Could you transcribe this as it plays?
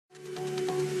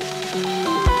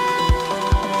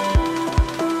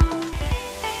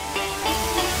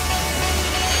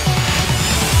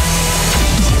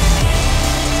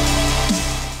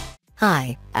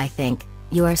I think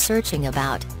you are searching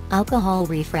about alcohol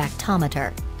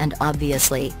refractometer, and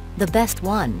obviously, the best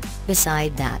one.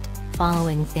 Beside that,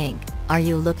 following think, are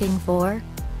you looking for?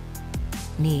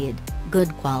 Need good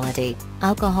quality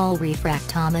alcohol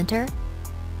refractometer?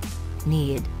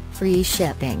 Need free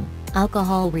shipping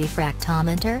alcohol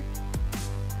refractometer?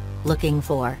 Looking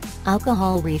for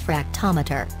alcohol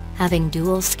refractometer having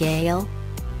dual scale?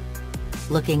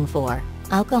 Looking for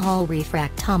alcohol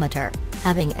refractometer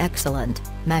having excellent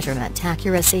measurement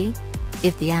accuracy?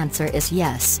 If the answer is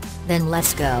yes, then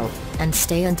let's go, and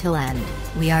stay until end.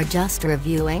 We are just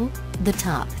reviewing the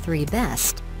top 3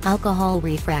 best alcohol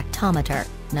refractometer.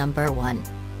 Number 1.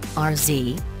 Ourz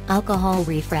alcohol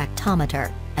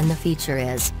refractometer, and the feature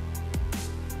is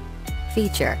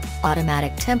Feature: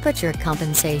 automatic temperature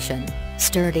compensation,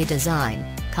 sturdy design,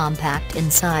 compact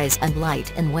in size and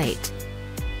light in weight.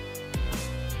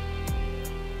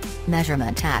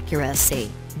 Measurement accuracy,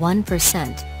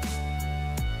 1%.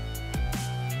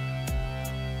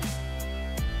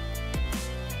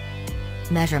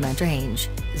 Measurement range,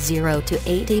 0 to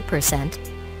 80%.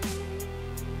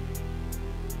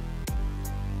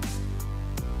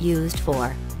 Used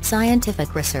for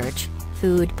scientific research,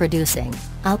 food producing,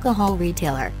 alcohol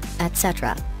retailer,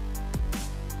 etc.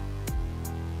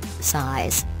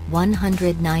 Size,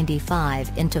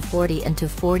 195 into 40 into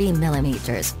 40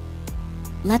 millimeters.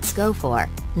 Let's go for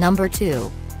number 2.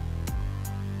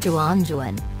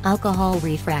 JUANJUAN alcohol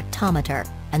refractometer,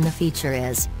 and the feature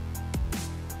is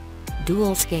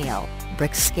dual scale,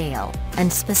 Brix scale,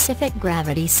 and specific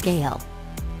gravity scale.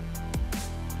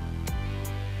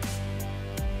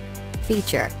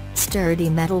 Feature: sturdy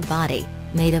metal body,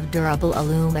 made of durable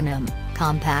aluminum,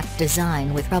 compact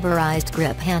design with rubberized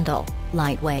grip handle,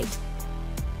 lightweight.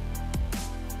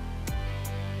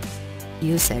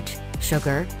 Usage: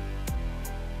 sugar.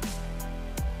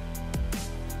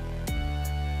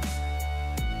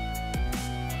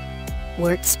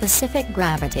 Wort specific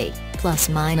gravity,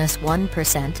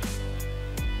 ±1%.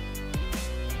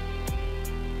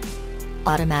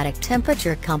 Automatic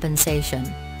temperature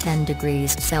compensation, 10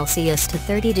 degrees Celsius to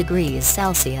 30 degrees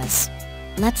Celsius.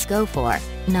 Let's go for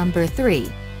number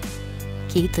 3.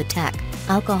 KETOTEK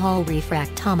alcohol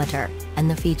refractometer, and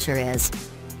the feature is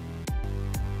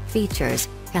Features: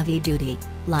 heavy duty,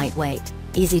 lightweight,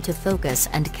 easy to focus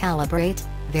and calibrate,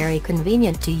 very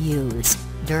convenient to use,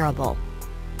 durable.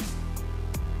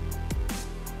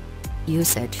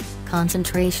 Usage: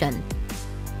 concentration.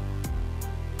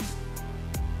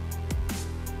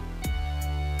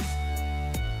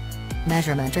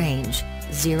 Measurement range,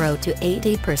 0 to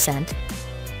 80%.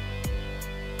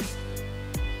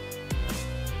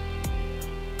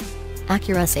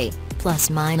 Accuracy,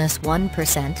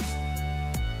 ±1%.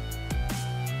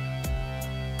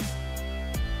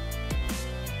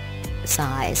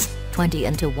 Size, 20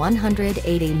 into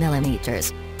 180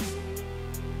 millimeters.